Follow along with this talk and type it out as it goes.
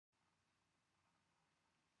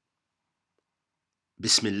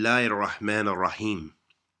Bismillahir Rahmanir Rahim.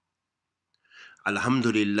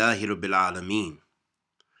 Alhamdulillahi Rabbil Alameen.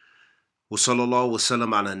 Wa sallallahu wa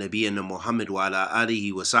sallam ala nabiyyina Muhammad wa ala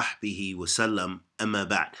alihi wa sahbihi wa sallam. Amma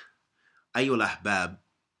ba'd. Ayyul ahbab,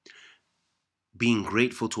 being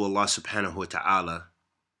grateful to Allah subhanahu wa ta'ala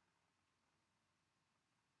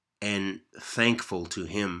and thankful to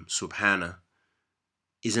Him subhanahu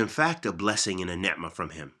is in fact a blessing and a ni'mah from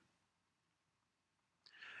Him.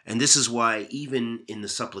 And this is why even in the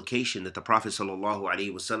supplication that the Prophet sallallahu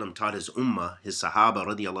alaihi wasallam taught his ummah, his sahaba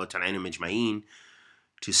radiyallahu ta'ala anhum ajma'in,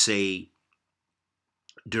 to say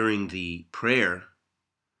during the prayer,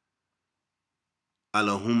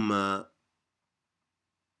 Allahumma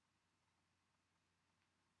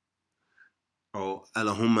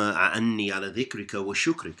a'anni ala dhikrika wa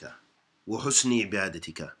shukrika wa husni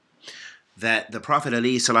ibadatika. That the Prophet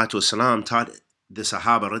alayhi salatu wasalam taught the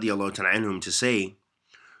sahaba radiyallahu ta'ala anhum to say,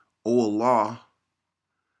 O Allah,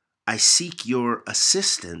 I seek your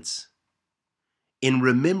assistance in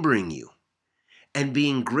remembering you and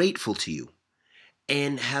being grateful to you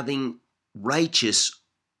and having righteous,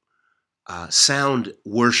 sound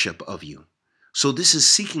worship of you. So this is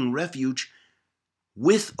seeking refuge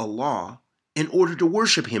with Allah in order to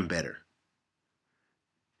worship Him better.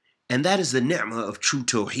 And that is the ni'mah of true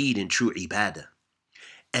tawheed and true ibadah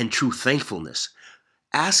and true thankfulness.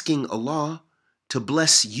 Asking Allah to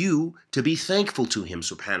bless you, to be thankful to Him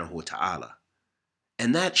subhanahu wa ta'ala.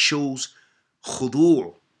 And that shows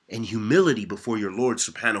khudu' and humility before your Lord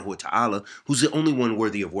subhanahu wa ta'ala, who's the only one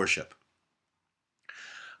worthy of worship.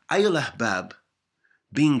 Ayyul ahbab,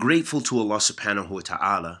 being grateful to Allah subhanahu wa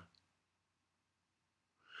ta'ala,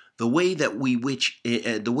 the way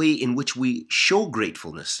in which we show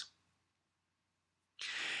gratefulness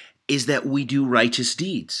is that we do righteous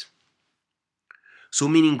deeds. So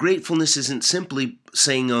meaning gratefulness isn't simply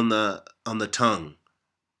saying on the tongue,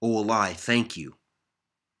 "Oh Allah, I thank you."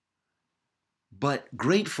 But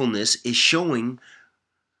gratefulness is showing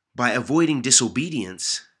by avoiding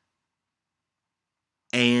disobedience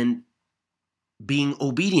and being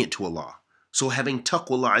obedient to Allah. So having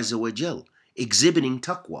taqwa Allah Azza wa Jal, exhibiting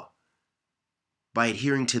taqwa by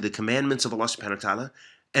adhering to the commandments of Allah subhanahu wa ta'ala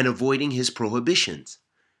and avoiding His prohibitions.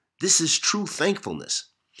 This is true thankfulness.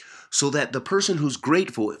 So that the person who's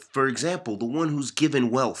grateful, for example, the one who's given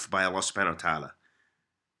wealth by Allah subhanahu wa ta'ala,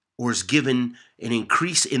 or is given an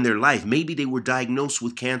increase in their life, maybe they were diagnosed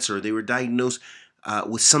with cancer, they were diagnosed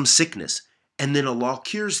with some sickness, and then Allah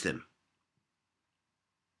cures them,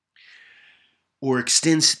 or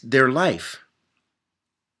extends their life.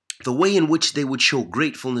 The way in which they would show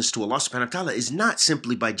gratefulness to Allah subhanahu wa ta'ala is not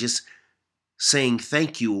simply by just saying,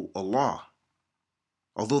 "Thank you, Allah,"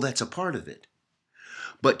 although that's a part of it.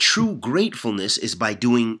 But true gratefulness is by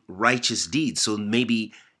doing righteous deeds. So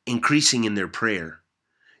maybe increasing in their prayer,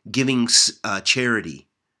 giving charity,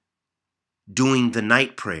 doing the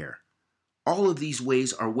night prayer. All of these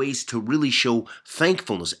ways are ways to really show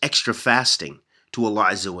thankfulness, extra fasting to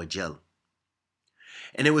Allah Azza wa Jal.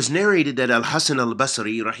 And it was narrated that Al-Hasan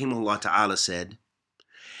Al-Basri rahimahullah ta'ala said,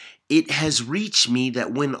 "It has reached me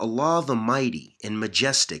that when Allah the Mighty and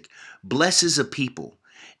Majestic blesses a people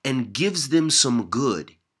and gives them some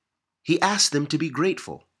good, He asks them to be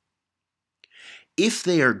grateful. If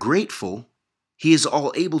they are grateful, He is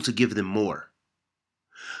all able to give them more.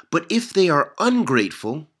 But if they are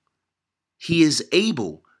ungrateful, He is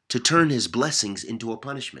able to turn His blessings into a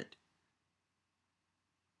punishment."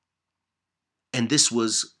 And this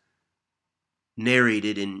was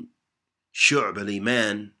narrated in Shu'b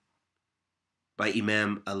al-Iman by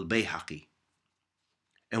Imam Al-Bayhaqi.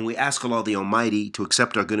 And we ask Allah the Almighty to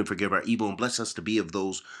accept our good and forgive our evil and bless us to be of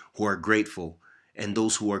those who are grateful and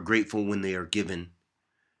those who are grateful when they are given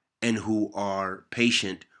and who are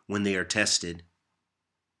patient when they are tested.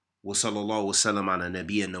 Wa sallallahu wa sallam ala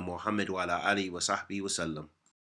nabiyyina Muhammad wa ala alihi wa sahbihi wa sallam.